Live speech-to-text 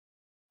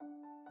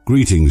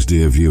Greetings,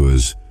 dear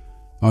viewers.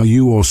 Are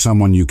you or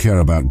someone you care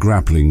about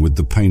grappling with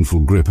the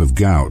painful grip of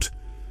gout?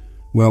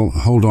 Well,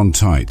 hold on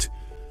tight,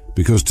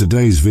 because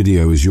today's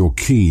video is your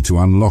key to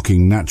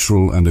unlocking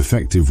natural and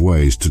effective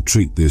ways to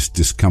treat this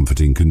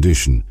discomforting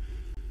condition.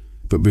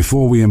 But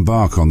before we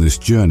embark on this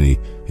journey,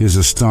 here's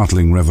a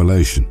startling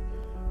revelation.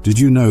 Did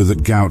you know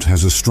that gout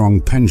has a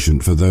strong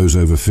penchant for those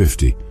over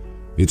 50?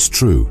 It's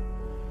true.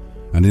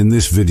 And in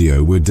this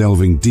video, we're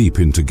delving deep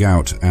into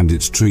gout and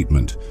its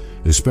treatment,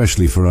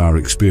 especially for our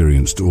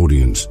experienced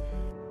audience.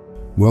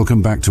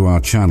 Welcome back to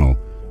our channel,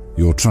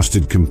 your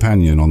trusted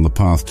companion on the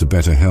path to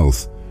better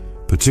health,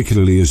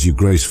 particularly as you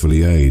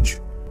gracefully age.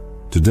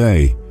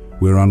 Today,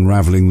 we're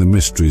unraveling the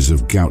mysteries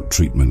of gout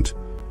treatment.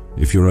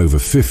 If you're over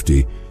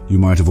 50, you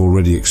might have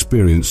already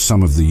experienced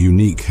some of the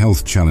unique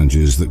health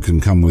challenges that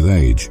can come with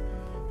age.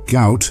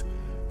 Gout,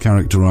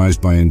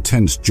 characterized by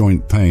intense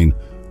joint pain,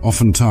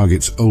 often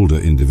targets older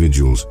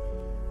individuals.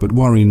 But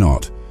worry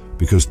not,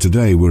 because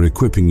today we're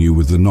equipping you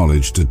with the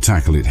knowledge to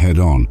tackle it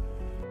head-on.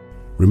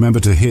 Remember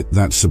to hit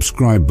that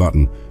subscribe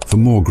button for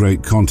more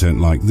great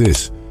content like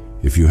this,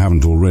 if you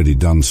haven't already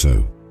done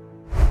so.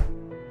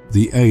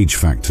 The age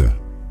factor.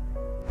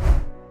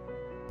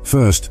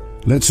 First,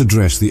 let's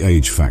address the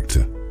age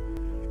factor.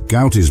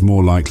 Gout is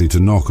more likely to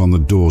knock on the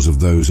doors of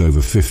those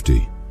over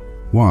 50.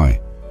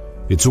 Why?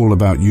 It's all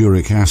about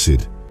uric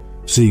acid.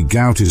 See,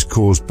 gout is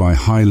caused by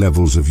high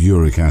levels of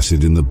uric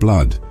acid in the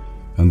blood,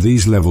 and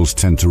these levels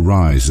tend to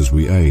rise as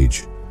we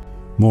age.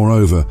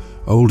 Moreover,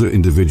 older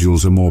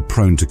individuals are more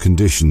prone to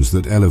conditions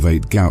that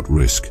elevate gout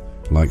risk,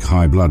 like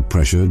high blood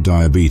pressure,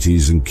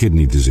 diabetes, and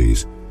kidney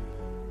disease.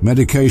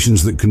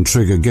 Medications that can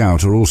trigger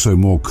gout are also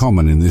more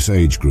common in this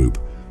age group,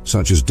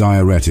 such as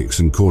diuretics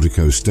and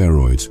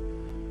corticosteroids.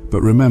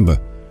 But remember,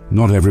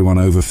 not everyone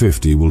over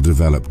 50 will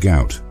develop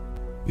gout.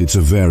 It's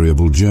a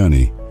variable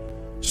journey.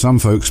 Some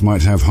folks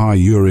might have high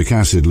uric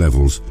acid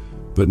levels,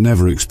 but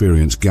never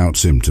experience gout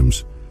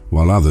symptoms,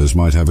 while others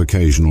might have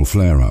occasional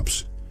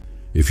flare-ups.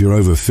 If you're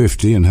over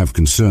 50 and have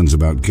concerns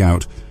about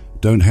gout,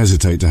 don't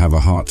hesitate to have a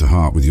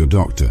heart-to-heart with your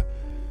doctor.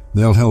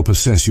 They'll help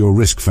assess your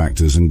risk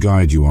factors and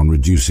guide you on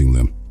reducing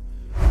them.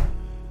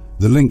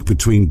 The link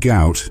between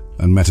gout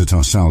and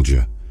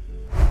metatarsalgia.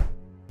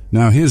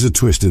 Now here's a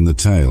twist in the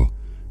tale.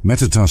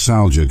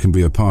 Metatarsalgia can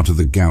be a part of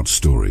the gout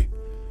story.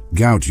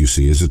 Gout, you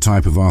see, is a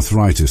type of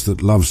arthritis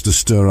that loves to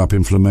stir up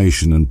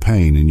inflammation and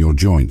pain in your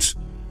joints.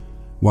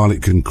 While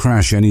it can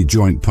crash any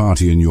joint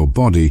party in your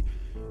body,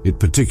 it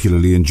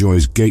particularly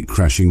enjoys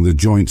gate-crashing the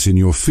joints in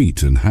your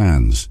feet and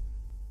hands.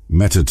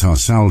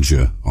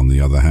 Metatarsalgia, on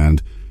the other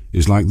hand,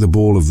 is like the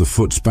ball of the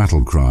foot's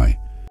battle cry.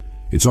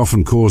 It's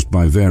often caused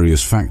by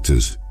various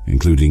factors,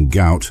 including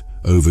gout,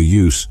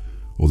 overuse,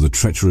 or the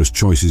treacherous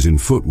choices in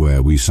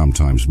footwear we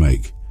sometimes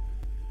make.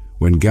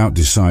 When gout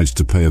decides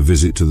to pay a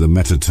visit to the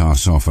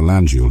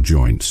metatarsophalangeal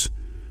joints,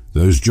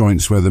 those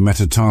joints where the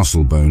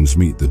metatarsal bones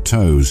meet the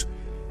toes,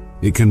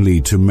 it can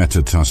lead to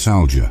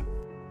metatarsalgia.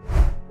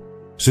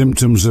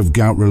 Symptoms of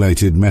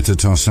gout-related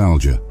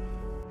metatarsalgia.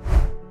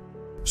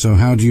 So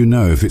how do you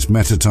know if it's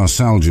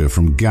metatarsalgia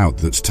from gout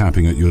that's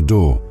tapping at your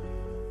door?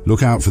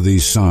 Look out for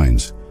these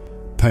signs.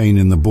 Pain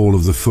in the ball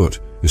of the foot,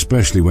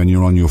 especially when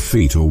you're on your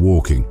feet or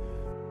walking.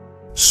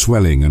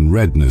 Swelling and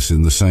redness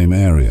in the same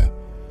area.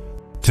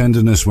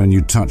 Tenderness when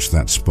you touch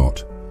that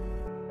spot.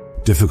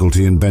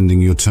 Difficulty in bending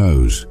your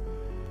toes.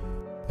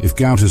 If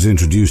gout has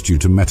introduced you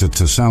to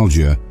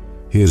metatarsalgia,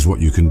 here's what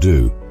you can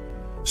do.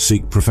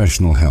 Seek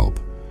professional help.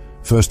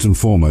 First and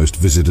foremost,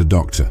 visit a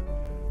doctor.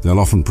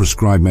 They'll often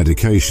prescribe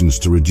medications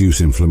to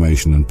reduce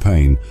inflammation and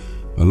pain,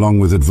 along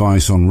with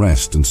advice on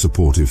rest and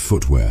supportive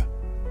footwear.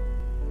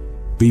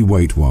 Be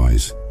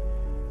weight-wise.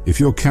 If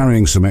you're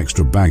carrying some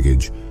extra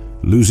baggage,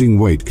 losing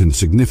weight can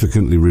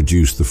significantly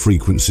reduce the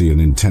frequency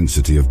and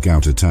intensity of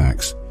gout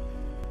attacks.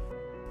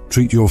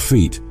 Treat your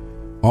feet.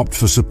 Opt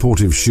for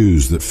supportive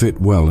shoes that fit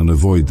well and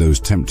avoid those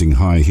tempting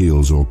high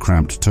heels or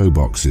cramped toe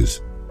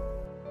boxes.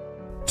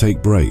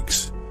 Take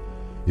breaks.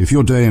 If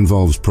your day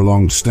involves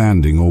prolonged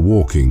standing or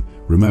walking,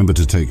 remember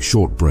to take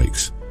short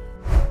breaks,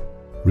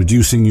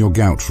 reducing your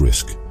gout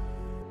risk.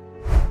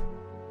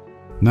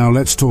 Now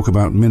let's talk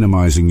about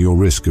minimizing your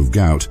risk of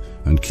gout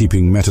and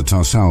keeping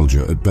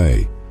metatarsalgia at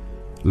bay.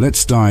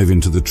 Let's dive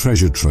into the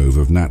treasure trove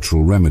of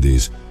natural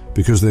remedies,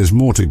 because there's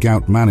more to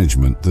gout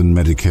management than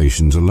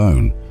medications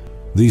alone.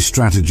 These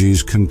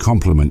strategies can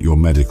complement your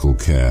medical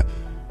care,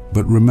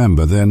 but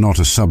remember, they're not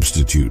a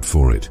substitute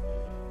for it.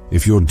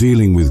 If you're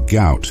dealing with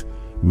gout,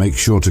 make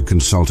sure to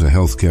consult a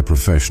healthcare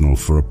professional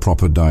for a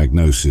proper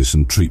diagnosis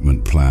and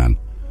treatment plan.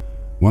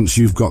 Once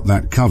you've got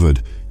that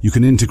covered, you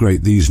can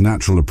integrate these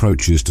natural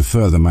approaches to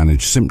further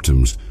manage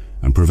symptoms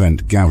and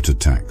prevent gout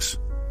attacks.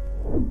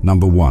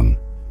 Number 1.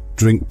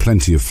 Drink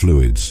plenty of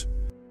fluids.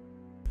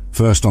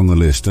 First on the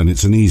list, and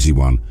it's an easy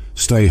one,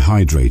 stay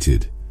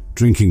hydrated.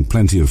 Drinking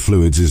plenty of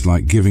fluids is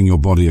like giving your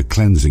body a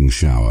cleansing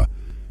shower.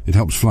 It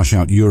helps flush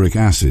out uric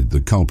acid,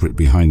 the culprit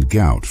behind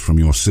gout, from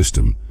your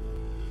system.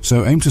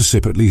 So aim to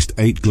sip at least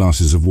 8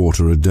 glasses of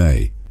water a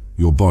day.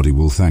 Your body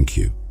will thank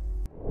you.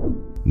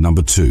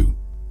 Number 2.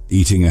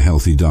 Eating a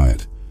healthy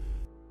diet.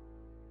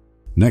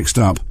 Next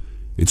up,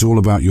 it's all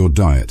about your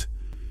diet.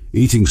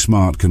 Eating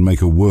smart can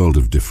make a world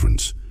of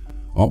difference.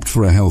 Opt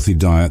for a healthy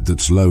diet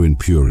that's low in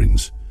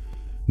purines.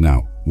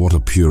 Now, what are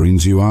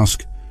purines, you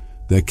ask?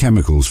 They're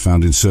chemicals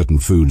found in certain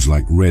foods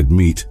like red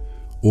meat,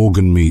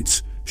 organ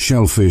meats,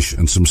 shellfish,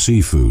 and some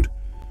seafood.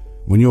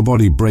 When your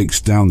body breaks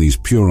down these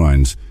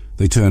purines,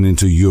 they turn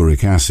into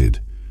uric acid.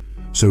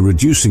 So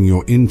reducing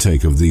your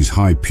intake of these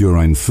high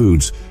purine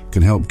foods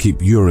can help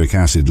keep uric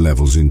acid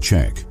levels in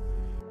check.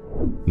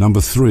 Number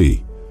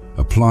 3,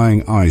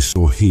 applying ice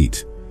or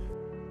heat.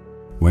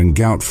 When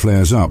gout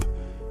flares up,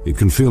 it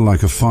can feel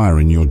like a fire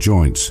in your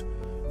joints.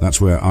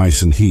 That's where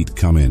ice and heat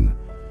come in.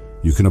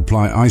 You can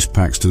apply ice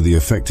packs to the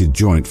affected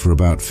joint for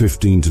about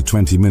 15 to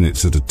 20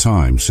 minutes at a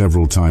time,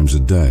 several times a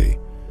day.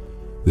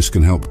 This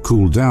can help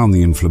cool down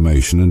the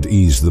inflammation and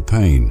ease the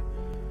pain.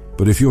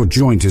 But if your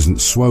joint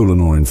isn't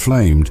swollen or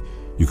inflamed,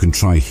 you can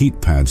try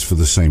heat pads for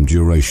the same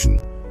duration.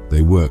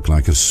 They work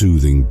like a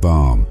soothing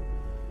balm.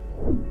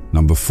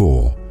 Number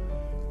 4,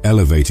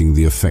 elevating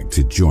the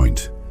affected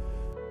joint.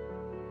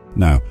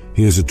 Now,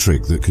 here's a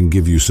trick that can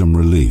give you some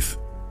relief.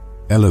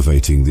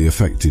 Elevating the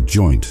affected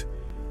joint.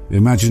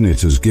 Imagine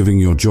it as giving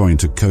your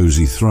joint a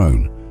cozy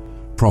throne.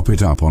 Prop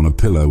it up on a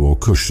pillow or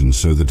cushion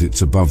so that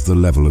it's above the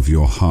level of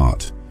your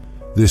heart.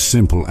 This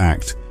simple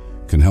act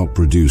can help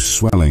reduce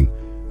swelling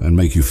and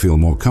make you feel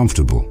more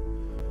comfortable.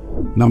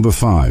 Number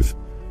 5,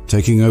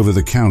 taking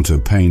over-the-counter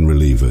pain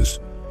relievers.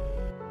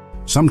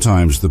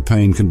 Sometimes the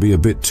pain can be a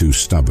bit too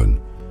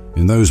stubborn.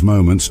 In those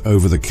moments,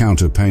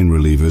 over-the-counter pain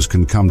relievers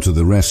can come to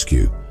the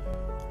rescue.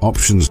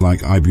 Options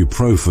like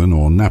ibuprofen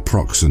or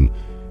naproxen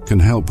can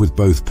help with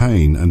both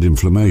pain and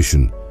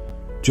inflammation.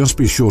 Just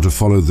be sure to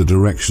follow the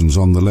directions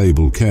on the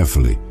label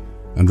carefully.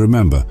 And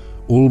remember,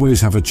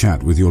 always have a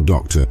chat with your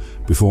doctor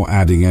before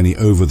adding any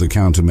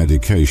over-the-counter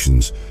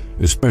medications,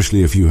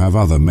 especially if you have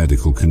other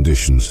medical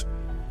conditions.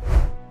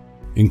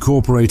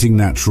 Incorporating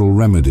natural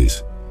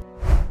remedies.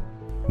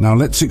 Now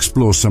let's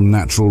explore some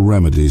natural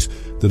remedies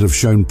that have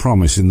shown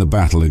promise in the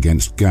battle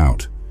against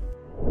gout.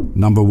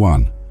 Number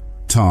 1,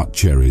 tart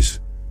cherries.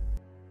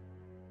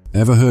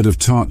 Ever heard of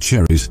tart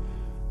cherries?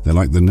 They're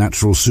like the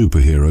natural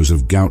superheroes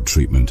of gout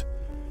treatment.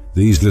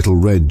 These little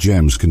red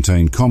gems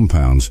contain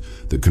compounds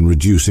that can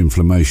reduce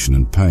inflammation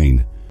and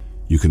pain.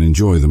 You can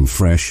enjoy them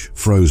fresh,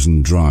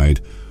 frozen,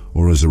 dried,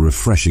 or as a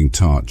refreshing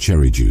tart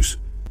cherry juice.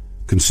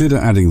 Consider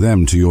adding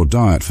them to your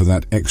diet for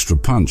that extra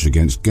punch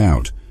against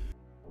gout.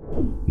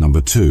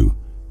 Number 2,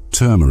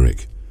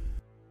 turmeric.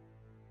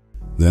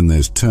 Then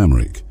there's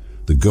turmeric,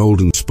 the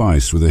golden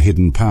spice with a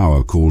hidden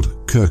power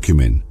called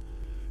curcumin.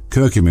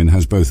 Curcumin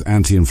has both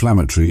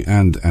anti-inflammatory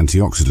and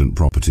antioxidant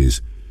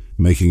properties,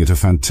 making it a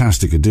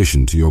fantastic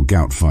addition to your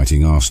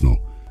gout-fighting arsenal.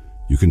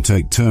 You can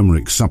take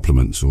turmeric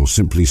supplements or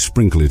simply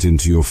sprinkle it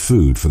into your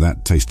food for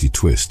that tasty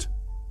twist.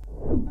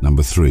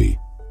 Number 3,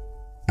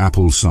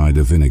 apple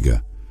cider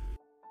vinegar.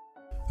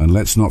 And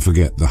let's not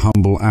forget the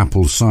humble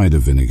apple cider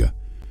vinegar.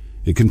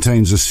 It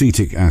contains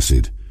acetic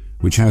acid,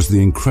 which has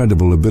the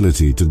incredible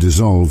ability to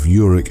dissolve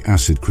uric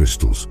acid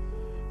crystals.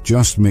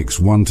 Just mix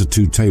 1 to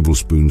 2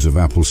 tablespoons of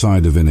apple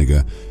cider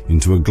vinegar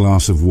into a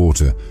glass of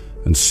water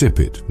and sip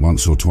it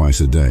once or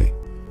twice a day.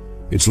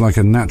 It's like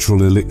a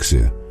natural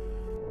elixir.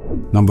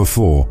 Number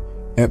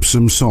 4,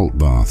 Epsom salt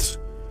baths.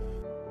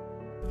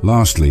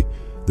 Lastly,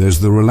 there's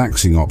the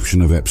relaxing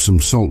option of Epsom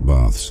salt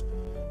baths.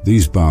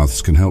 These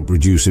baths can help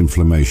reduce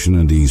inflammation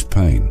and ease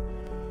pain.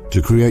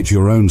 To create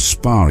your own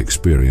spa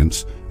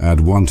experience, add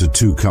 1 to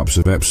 2 cups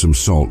of Epsom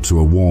salt to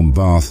a warm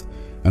bath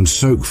and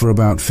soak for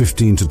about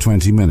 15 to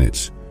 20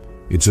 minutes.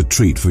 It's a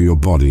treat for your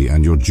body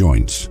and your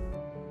joints.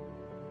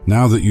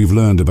 Now that you've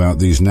learned about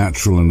these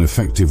natural and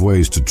effective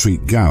ways to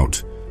treat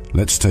gout,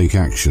 let's take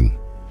action.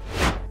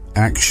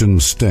 Action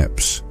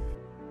steps.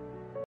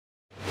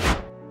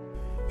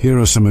 Here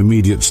are some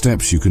immediate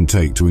steps you can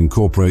take to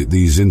incorporate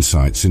these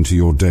insights into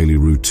your daily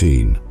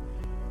routine.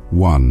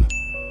 1.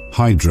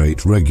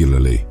 Hydrate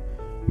regularly.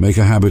 Make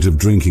a habit of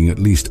drinking at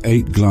least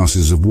 8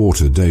 glasses of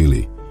water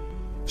daily.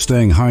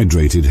 Staying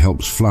hydrated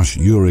helps flush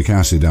uric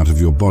acid out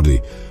of your body,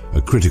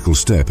 a critical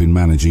step in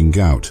managing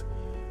gout.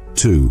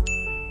 2.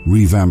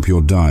 Revamp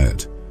your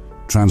diet.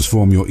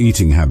 Transform your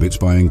eating habits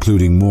by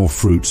including more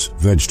fruits,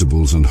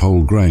 vegetables, and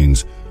whole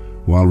grains,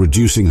 while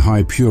reducing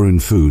high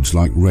purine foods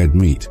like red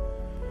meat.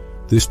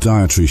 This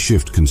dietary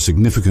shift can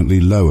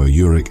significantly lower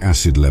uric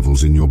acid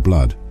levels in your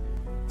blood.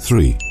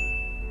 3.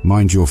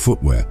 Mind your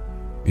footwear.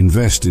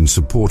 Invest in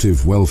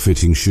supportive,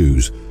 well-fitting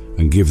shoes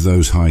and give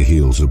those high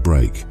heels a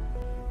break.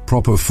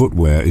 Proper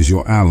footwear is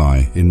your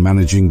ally in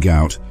managing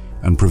gout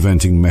and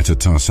preventing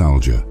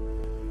metatarsalgia.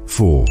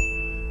 4.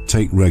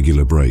 Take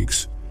regular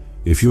breaks.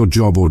 If your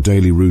job or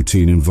daily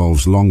routine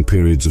involves long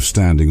periods of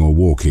standing or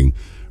walking,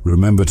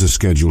 remember to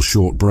schedule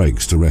short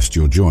breaks to rest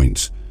your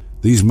joints.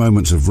 These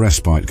moments of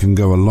respite can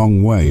go a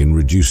long way in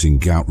reducing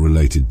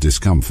gout-related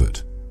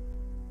discomfort.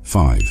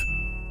 5.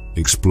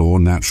 Explore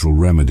natural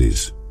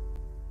remedies.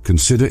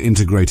 Consider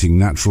integrating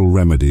natural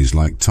remedies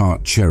like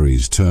tart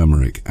cherries,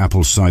 turmeric,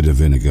 apple cider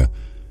vinegar,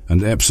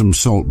 and Epsom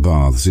salt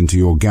baths into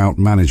your gout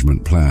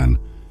management plan.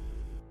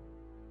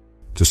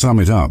 To sum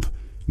it up,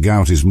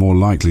 gout is more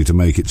likely to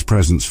make its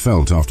presence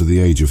felt after the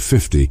age of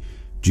 50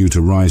 due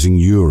to rising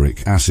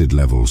uric acid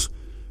levels,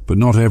 but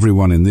not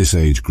everyone in this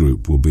age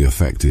group will be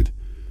affected.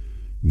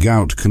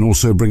 Gout can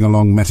also bring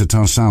along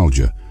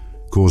metatarsalgia,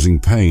 causing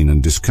pain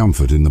and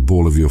discomfort in the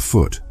ball of your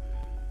foot.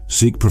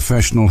 Seek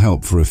professional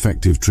help for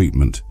effective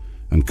treatment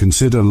and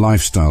consider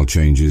lifestyle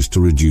changes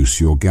to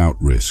reduce your gout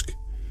risk.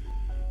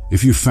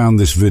 If you found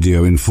this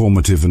video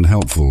informative and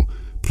helpful,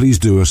 please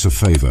do us a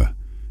favor.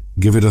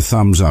 Give it a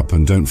thumbs up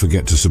and don't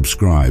forget to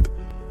subscribe,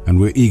 and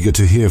we're eager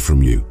to hear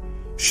from you.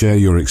 Share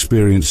your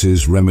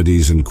experiences,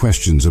 remedies and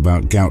questions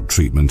about gout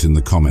treatment in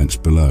the comments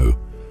below.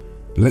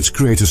 Let's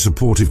create a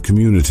supportive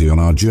community on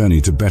our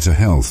journey to better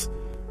health.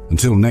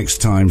 Until next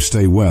time,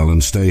 stay well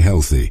and stay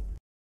healthy.